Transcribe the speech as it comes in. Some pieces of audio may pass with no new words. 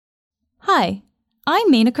Hi,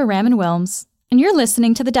 I'm Menaka Raman-Wilms, and you're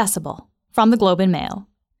listening to The Decibel from the Globe and Mail.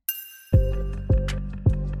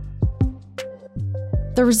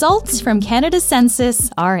 The results from Canada's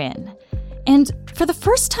census are in. And for the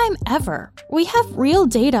first time ever, we have real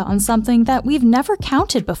data on something that we've never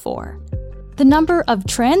counted before: the number of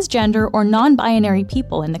transgender or non-binary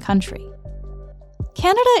people in the country.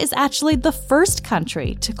 Canada is actually the first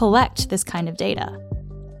country to collect this kind of data.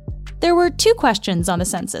 There were two questions on the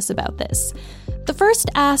census about this. The first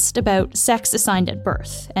asked about sex assigned at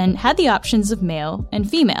birth and had the options of male and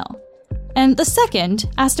female. And the second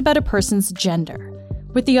asked about a person's gender,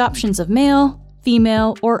 with the options of male,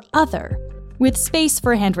 female, or other, with space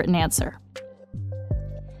for a handwritten answer.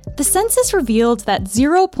 The census revealed that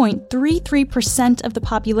 0.33% of the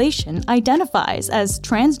population identifies as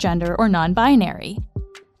transgender or non-binary.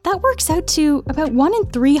 That works out to about 1 in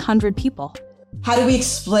 300 people. How do we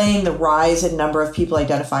explain the rise in number of people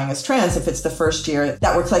identifying as trans if it's the first year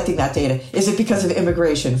that we're collecting that data? Is it because of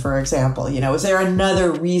immigration, for example? Is there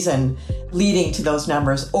another reason leading to those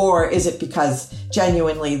numbers? Or is it because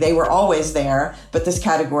genuinely they were always there, but this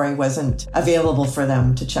category wasn't available for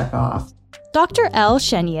them to check off? Dr. Elle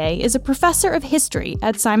Chenier is a professor of history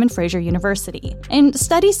at Simon Fraser University and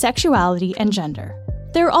studies sexuality and gender.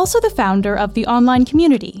 They're also the founder of the online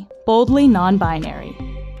community, Boldly Non-Binary.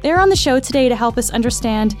 They're on the show today to help us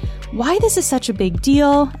understand why this is such a big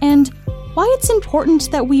deal and why it's important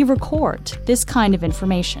that we record this kind of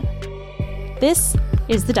information. This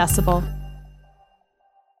is The Decibel.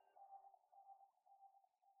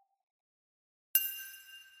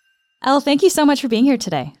 Elle, thank you so much for being here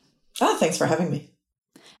today. Oh, thanks for having me.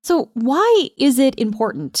 So why is it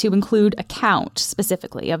important to include a count,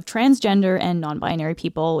 specifically, of transgender and non-binary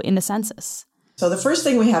people in the census? So the first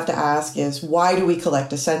thing we have to ask is, why do we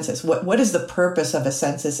collect a census? What is the purpose of a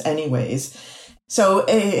census anyways? So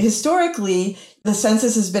historically, the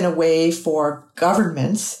census has been a way for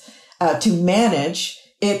governments to manage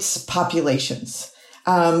its populations.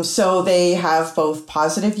 So they have both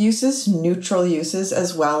positive uses, neutral uses,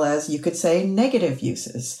 as well as, you could say, negative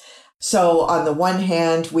uses. So on the one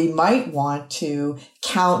hand, we might want to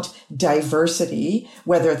count diversity,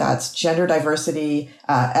 whether that's gender diversity,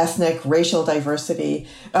 ethnic, racial diversity.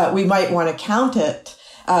 We might want to count it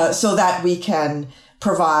so that we can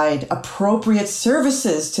provide appropriate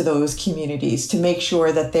services to those communities to make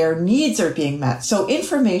sure that their needs are being met. So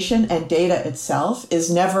information and data itself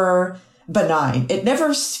is never benign. It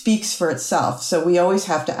never speaks for itself. So we always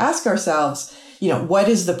have to ask ourselves, what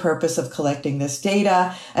is the purpose of collecting this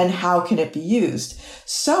data and how can it be used?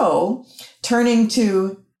 So turning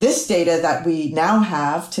to this data that we now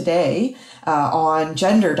have today on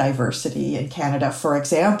gender diversity in Canada, for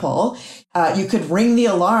example, you could ring the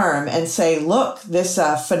alarm and say, look, this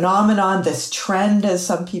phenomenon, this trend, as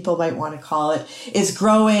some people might want to call it, is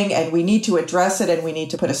growing and we need to address it and we need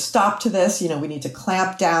to put a stop to this. We need to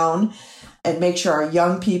clamp down and make sure our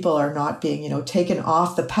young people are not being, taken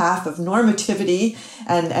off the path of normativity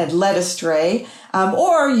and led astray.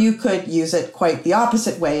 Or you could use it quite the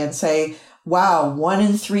opposite way and say, wow, 1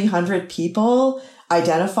 in 300 people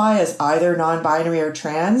identify as either non-binary or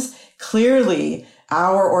trans. Clearly,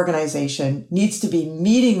 our organization needs to be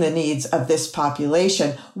meeting the needs of this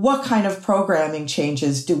population. What kind of programming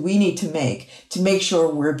changes do we need to make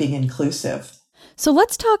sure we're being inclusive? So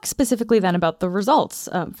let's talk specifically then about the results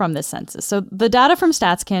from this census. So the data from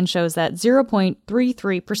StatsCan shows that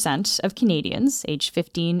 0.33% of Canadians aged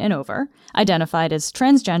 15 and over identified as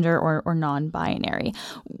transgender or non-binary.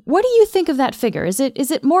 What do you think of that figure? Is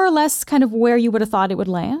it more or less kind of where you would have thought it would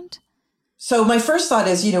land? So my first thought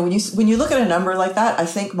is, when you look at a number like that, I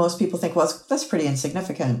think most people think, well, that's pretty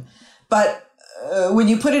insignificant. But when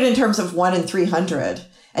you put it in terms of 1 in 300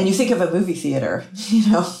 and you think of a movie theater,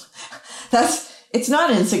 it's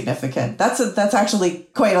not insignificant. That's actually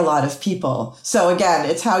quite a lot of people. So again,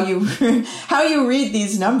 it's how you read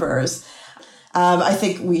these numbers. I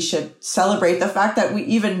think we should celebrate the fact that we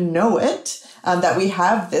even know it, that we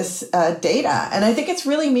have this data. And I think it's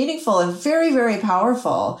really meaningful and very, very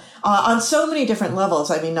powerful on so many different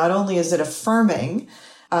levels. I mean, not only is it affirming,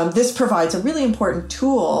 this provides a really important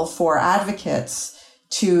tool for advocates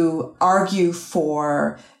to argue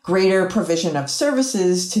for greater provision of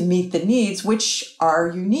services to meet the needs, which are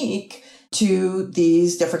unique to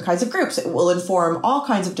these different kinds of groups. It will inform all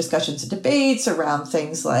kinds of discussions and debates around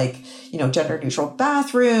things like, gender neutral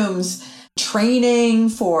bathrooms, training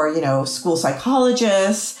for, school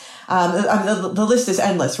psychologists. The list is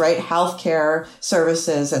endless, right? Healthcare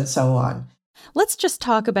services and so on. Let's just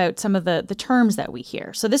talk about some of the terms that we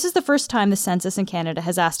hear. So this is the first time the census in Canada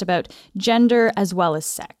has asked about gender as well as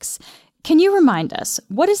sex. Can you remind us,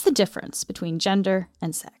 what is the difference between gender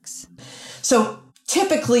and sex? So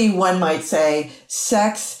typically one might say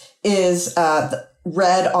sex is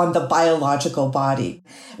read on the biological body,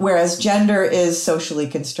 whereas gender is socially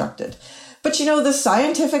constructed. But the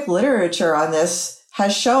scientific literature on this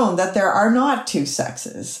has shown that there are not two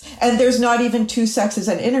sexes, and there's not even two sexes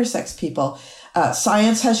and intersex people.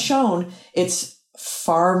 Science has shown it's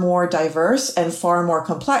far more diverse and far more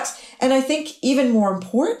complex. And I think even more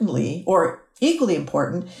importantly, or equally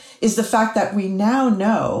important, is the fact that we now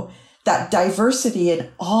know that diversity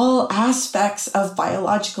in all aspects of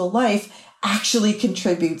biological life actually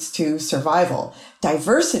contributes to survival.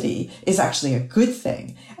 Diversity is actually a good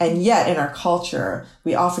thing. And yet in our culture,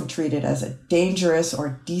 we often treat it as a dangerous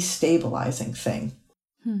or destabilizing thing.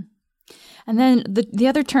 And then the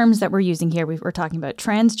other terms that we're using here, we're talking about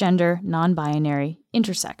transgender, non-binary,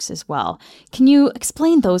 intersex as well. Can you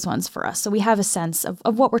explain those ones for us so we have a sense of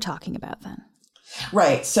what we're talking about then?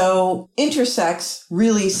 Right. So intersex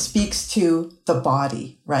really speaks to the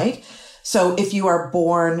body, right? So if you are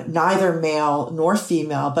born neither male nor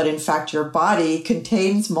female, but in fact your body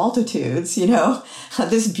contains multitudes,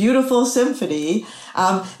 this beautiful symphony,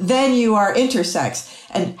 then you are intersex.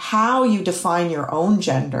 And how you define your own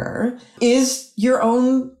gender is your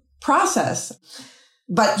own process.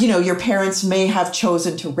 But, your parents may have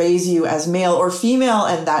chosen to raise you as male or female,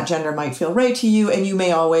 and that gender might feel right to you, and you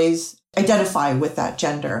may always identify with that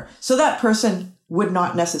gender. So that person would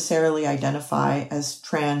not necessarily identify as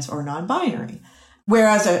trans or non-binary.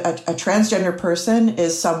 Whereas a transgender person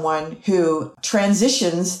is someone who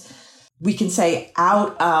transitions, we can say,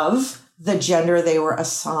 out of the gender they were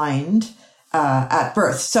assigned at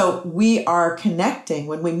birth. So we are connecting,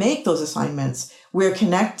 when we make those assignments, we're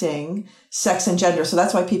connecting sex and gender. So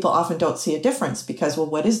that's why people often don't see a difference because, well,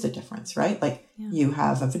 what is the difference, right? Like you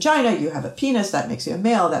have a vagina, you have a penis, that makes you a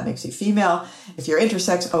male, that makes you female. If you're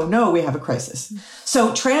intersex, oh no, we have a crisis.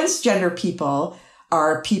 So transgender people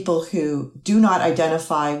are people who do not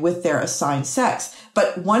identify with their assigned sex.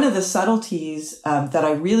 But one of the subtleties that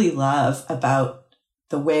I really love about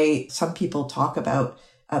the way some people talk about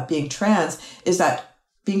being trans is that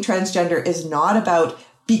being transgender is not about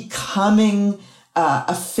becoming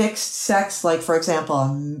a fixed sex, like, for example,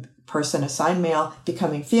 a person assigned male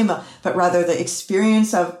becoming female, but rather the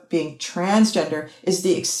experience of being transgender is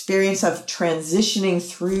the experience of transitioning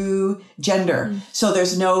through gender. So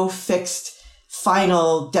there's no fixed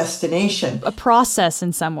final destination. A process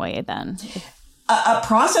in some way, then. A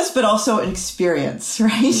process, but also an experience,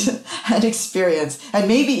 right? An experience. And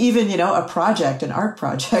maybe even, a project, an art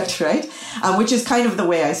project, right? Which is kind of the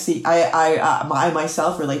way I see, I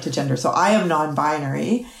myself relate to gender. So I am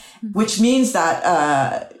non-binary, which means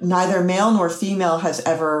that neither male nor female has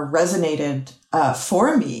ever resonated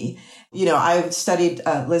for me. I've studied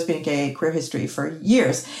lesbian and gay queer history for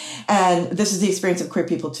years. And this is the experience of queer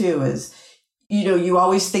people too, is you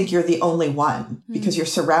always think you're the only one because you're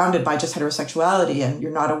surrounded by just heterosexuality and you're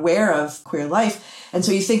not aware of queer life. And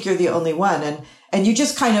so you think you're the only one and you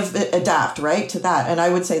just kind of adapt, right, to that. And I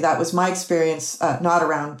would say that was my experience, not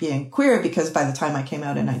around being queer, because by the time I came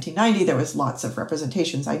out in 1990, there was lots of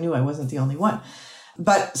representations. I knew I wasn't the only one.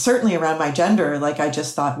 But certainly around my gender, like I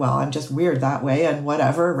just thought, well, I'm just weird that way and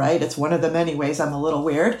whatever, right? It's one of the many ways I'm a little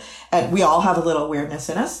weird. And we all have a little weirdness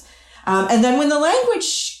in us. And then when the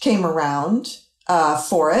language came around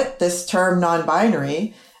for it, this term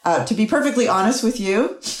non-binary, to be perfectly honest with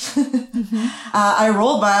you, I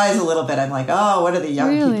rolled my eyes a little bit. I'm like, oh, what are the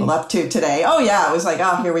young people up to today? Oh, yeah. It was like,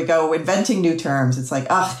 oh, here we go, inventing new terms. It's like,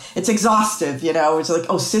 it's exhaustive, It's like,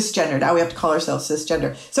 oh, cisgender. Now we have to call ourselves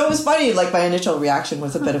cisgender. So it was funny. Like my initial reaction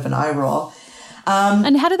was a bit of an eye roll.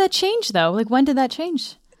 And how did that change, though? Like, when did that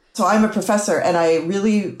change? So I'm a professor, and I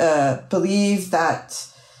really believe that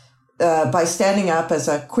by standing up as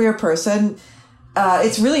a queer person,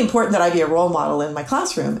 it's really important that I be a role model in my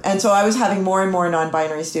classroom. And so I was having more and more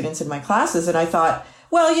non-binary students in my classes. And I thought,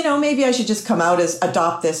 well, maybe I should just come out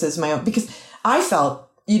adopt this as my own, because I felt,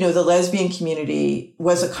 the lesbian community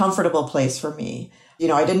was a comfortable place for me.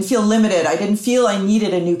 I didn't feel limited. I didn't feel I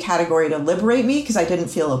needed a new category to liberate me because I didn't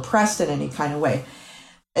feel oppressed in any kind of way.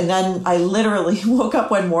 And then I literally woke up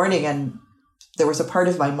one morning and there was a part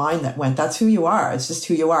of my mind that went, that's who you are. It's just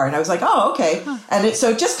who you are. And I was like, oh, okay. And so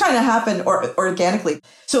it just kind of happened organically.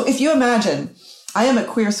 So if you imagine, I am a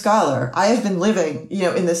queer scholar. I have been living,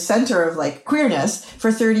 in the center of like queerness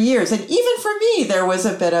for 30 years. And even for me, there was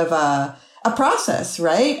a bit of a process,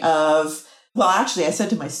 right? Actually, I said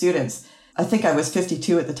to my students, I think I was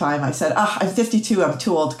 52 at the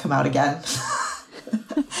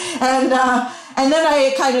And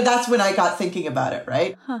then that's when I got thinking about it,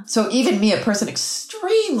 right? So even me, a person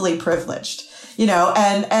extremely privileged,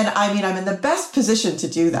 and I mean, I'm in the best position to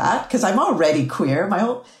do that because I'm already queer. My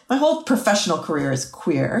whole professional career is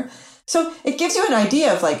queer. So it gives you an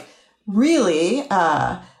idea of like really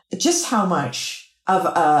just how much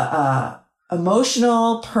of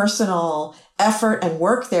emotional, personal effort and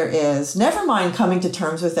work there is, never mind coming to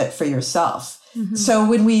terms with it for yourself. Mm-hmm.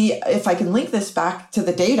 So if I can link this back to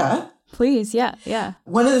the data. Please, yeah.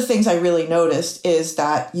 One of the things I really noticed is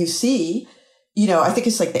that you see, I think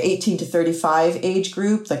it's like the 18 to 35 age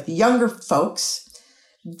group, like the younger folks,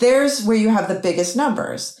 there's where you have the biggest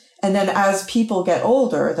numbers. And then as people get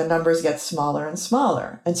older, the numbers get smaller and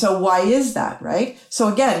smaller. And so why is that, right? So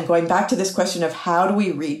again, going back to this question of how do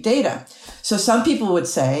we read data? So some people would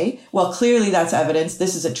say, well, clearly that's evidence.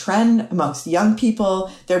 This is a trend amongst young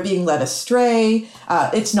people. They're being led astray.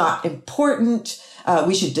 It's not important.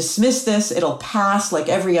 We should dismiss this. It'll pass like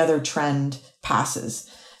every other trend passes.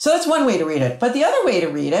 So that's one way to read it. But the other way to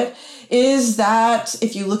read it is that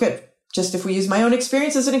if you look at, just if we use my own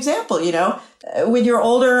experience as an example, when you're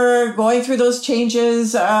older, going through those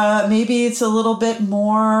changes, maybe it's a little bit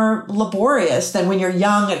more laborious than when you're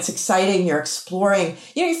young. It's exciting. You're exploring,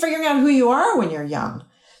 you're figuring out who you are when you're young.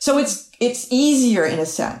 So it's easier in a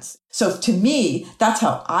sense. So to me, that's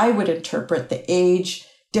how I would interpret the age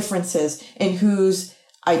differences in who's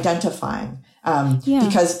identifying.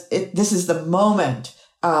 Because this is the moment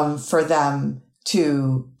for them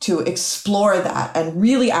to explore that and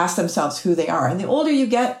really ask themselves who they are. And the older you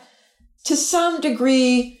get, to some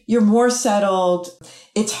degree, you're more settled.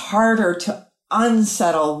 It's harder to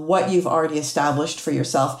unsettle what you've already established for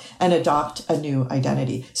yourself and adopt a new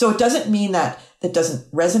identity. So it doesn't mean that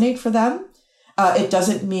doesn't resonate for them. It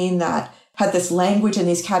doesn't mean that had this language and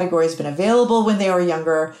these categories been available when they were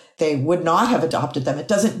younger, they would not have adopted them. It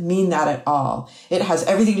doesn't mean that at all. It has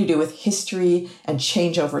everything to do with history and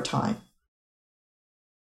change over time.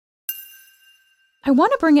 I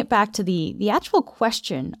want to bring it back to the actual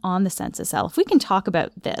question on the census, Elle. If we can talk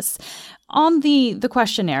about this. On the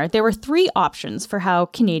questionnaire, there were 3 options for how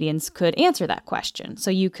Canadians could answer that question.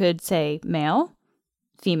 So you could say male,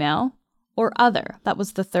 female, or other. That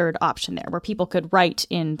was the 3rd option there, where people could write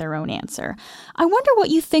in their own answer. I wonder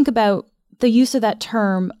what you think about the use of that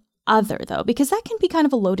term other, though, because that can be kind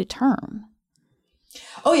of a loaded term.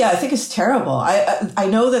 Oh, yeah, I think it's terrible. I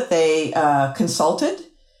know that they consulted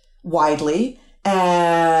widely.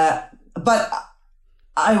 But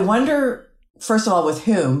I wonder, first of all, with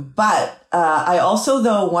whom, but I also,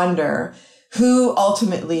 though, wonder who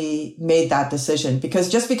ultimately made that decision, because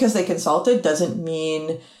just because they consulted doesn't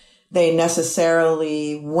mean they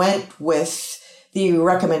necessarily went with the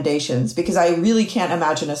recommendations, because I really can't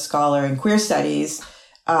imagine a scholar in queer studies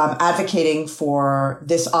advocating for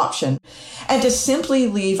this option. And to simply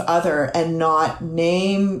leave other and not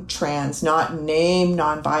name trans, not name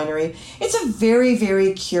non-binary, it's a very,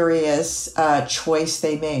 very curious choice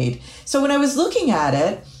they made. So when I was looking at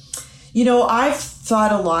it, I've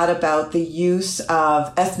thought a lot about the use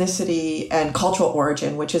of ethnicity and cultural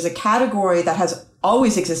origin, which is a category that has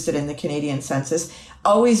always existed in the Canadian census,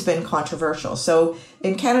 always been controversial. So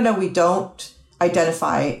in Canada, we don't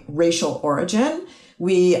identify racial origin.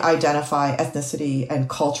 We identify ethnicity and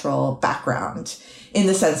cultural background in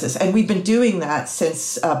the census. And we've been doing that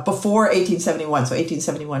since before 1871. So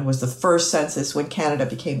 1871 was the first census when Canada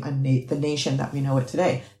became the nation that we know it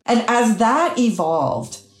today. And as that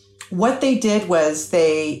evolved, what they did was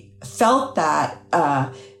they felt that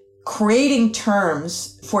creating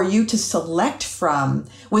terms for you to select from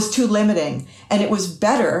was too limiting. And it was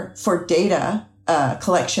better for data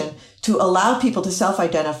collection to allow people to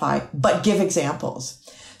self-identify, but give examples.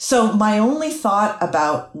 So my only thought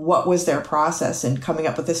about what was their process in coming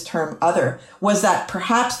up with this term other was that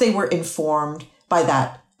perhaps they were informed by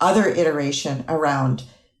that other iteration around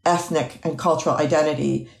ethnic and cultural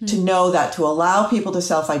identity to know that to allow people to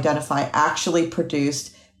self-identify actually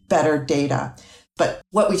produced better data. But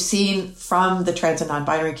what we've seen from the trans and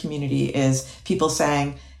non-binary community is people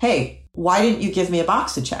saying, hey, why didn't you give me a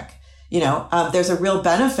box to check? There's a real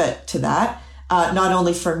benefit to that, not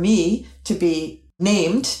only for me to be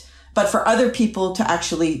named, but for other people to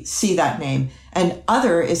actually see that name. And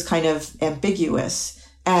other is kind of ambiguous.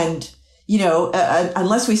 And,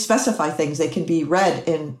 unless we specify things, they can be read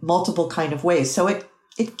in multiple kind of ways. So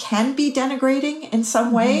it can be denigrating in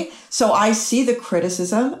some way. So I see the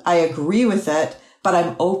criticism. I agree with it. But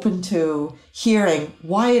I'm open to hearing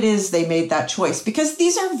why it is they made that choice, because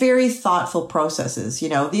these are very thoughtful processes.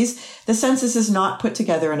 The census is not put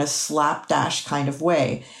together in a slapdash kind of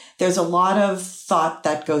way. There's a lot of thought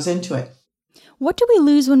that goes into it. What do we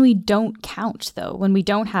lose when we don't count, though, when we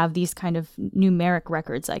don't have these kind of numeric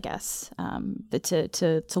records, I guess,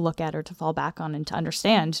 to look at or to fall back on and to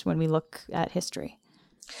understand when we look at history?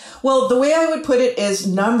 Well, the way I would put it is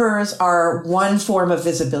numbers are one form of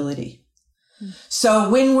visibility. So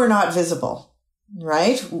when we're not visible,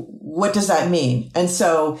 right, what does that mean? And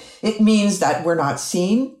so it means that we're not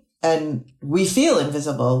seen and we feel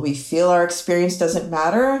invisible. We feel our experience doesn't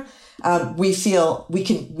matter. We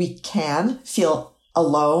can feel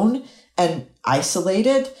alone and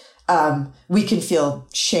isolated. We can feel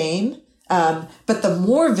shame. But the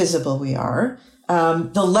more visible we are,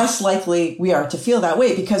 the less likely we are to feel that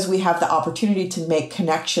way because we have the opportunity to make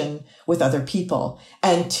connection with other people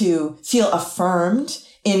and to feel affirmed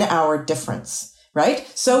in our difference, right?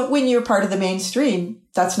 So when you're part of the mainstream,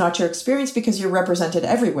 that's not your experience because you're represented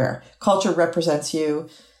everywhere. Culture represents you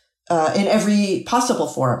in every possible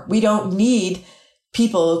form. We don't need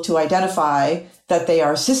people to identify that they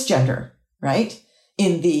are cisgender, right?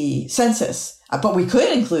 In the census. But we could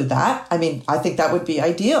include that. I mean, I think that would be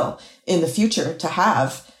ideal in the future to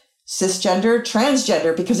have cisgender,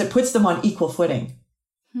 transgender, because it puts them on equal footing,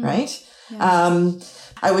 right? Yeah.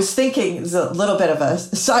 I was thinking, it's a little bit of a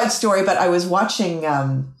side story, but I was watching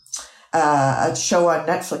a show on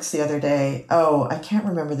Netflix the other day. Oh, I can't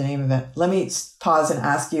remember the name of it. Let me pause and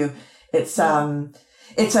ask you. It's an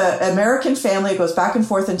American family. It goes back and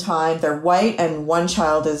forth in time. They're white and one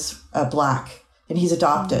child is black and he's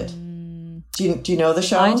adopted. Do you know the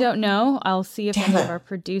show? I don't know. I'll see if any of our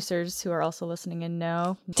producers who are also listening in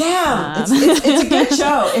know. Damn. It's a good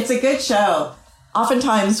show. It's a good show.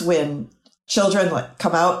 Oftentimes when children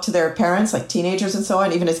come out to their parents, like teenagers and so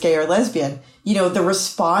on, even as gay or lesbian, the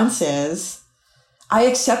response is, I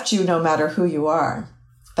accept you no matter who you are.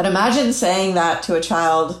 But imagine saying that to a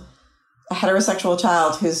child, a heterosexual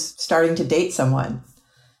child who's starting to date someone.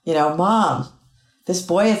 Mom, this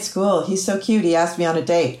boy at school, he's so cute. He asked me on a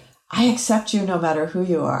date. I accept you no matter who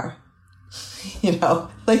you are. That's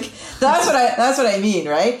what I mean,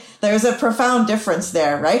 right? There's a profound difference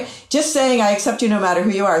there, right? Just saying I accept you no matter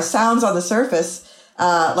who you are sounds on the surface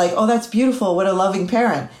like, oh, that's beautiful. What a loving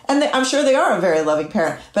parent. And I'm sure they are a very loving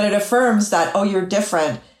parent, but it affirms that, oh, you're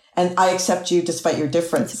different and I accept you despite your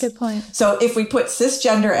difference. That's a good point. So if we put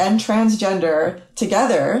cisgender and transgender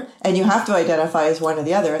together and you have to identify as one or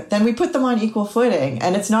the other, then we put them on equal footing.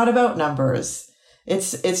 And it's not about numbers.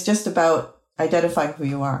 It's just about identifying who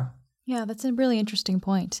you are. Yeah, that's a really interesting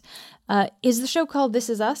point. Is the show called This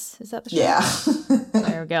Is Us? Is that the show? Yeah.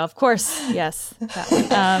 There we go. Of course. Yes. That one.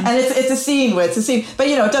 And it's a scene. But,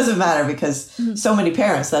 it doesn't matter because so many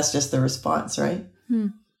parents, that's just the response, right?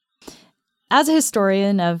 As a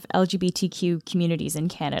historian of LGBTQ communities in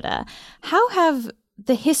Canada, how have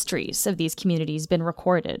the histories of these communities been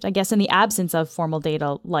recorded, I guess, in the absence of formal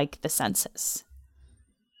data like the census?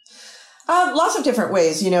 Lots of different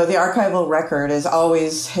ways. The archival record is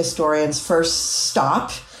always historians' first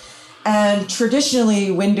stop. And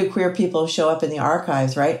traditionally, when do queer people show up in the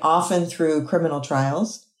archives, right? Often through criminal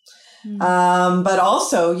trials. But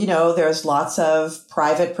also, there's lots of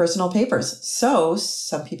private personal papers. So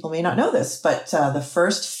some people may not know this, but the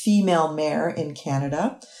first female mayor in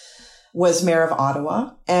Canada was Mayor of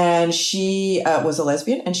Ottawa. And she was a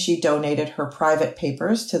lesbian and she donated her private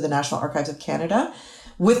papers to the National Archives of Canada,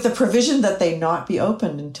 with the provision that they not be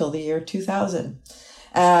opened until the year 2000.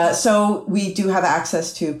 So we do have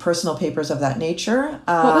access to personal papers of that nature.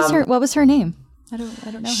 What was her name? I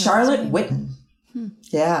don't know. Charlotte Whitten.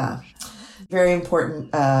 Yeah. Very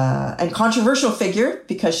important and controversial figure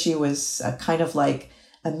because she was kind of like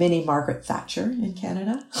a mini Margaret Thatcher in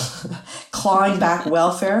Canada, clawing back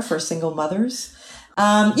welfare for single mothers.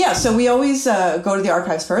 So we always go to the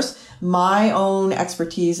archives first. My own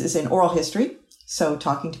expertise is in oral history. So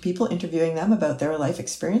talking to people, interviewing them about their life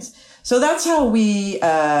experience. So that's how we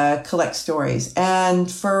collect stories.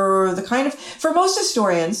 And for most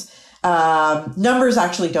historians, numbers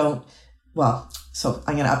actually don't, so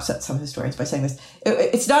I'm going to upset some historians by saying this.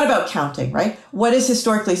 It's not about counting, right? What is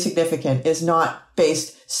historically significant is not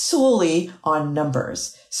based solely on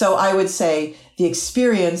numbers. So I would say the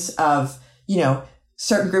experience of,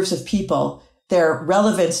 certain groups of people, their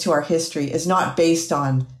relevance to our history is not based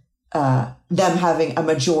on them having a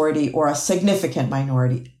majority or a significant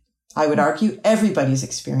minority. I would argue everybody's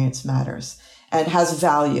experience matters and has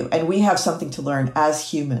value. And we have something to learn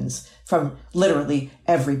as humans from literally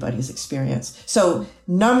everybody's experience. So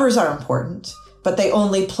numbers are important, but they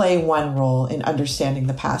only play one role in understanding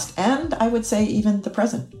the past and I would say even the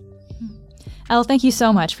present. Elle, thank you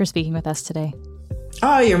so much for speaking with us today.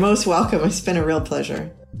 Oh, you're most welcome. It's been a real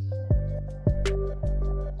pleasure.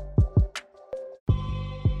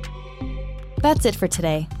 That's it for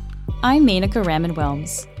today. I'm Menaka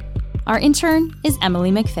Raman-Wilms. Our intern is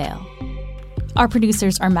Emily McPhail. Our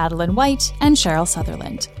producers are Madeline White and Cheryl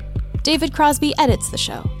Sutherland. David Crosby edits the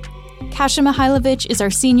show. Kasia Mihailovich is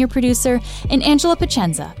our senior producer, and Angela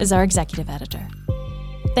Pacenza is our executive editor.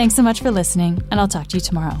 Thanks so much for listening, and I'll talk to you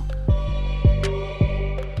tomorrow.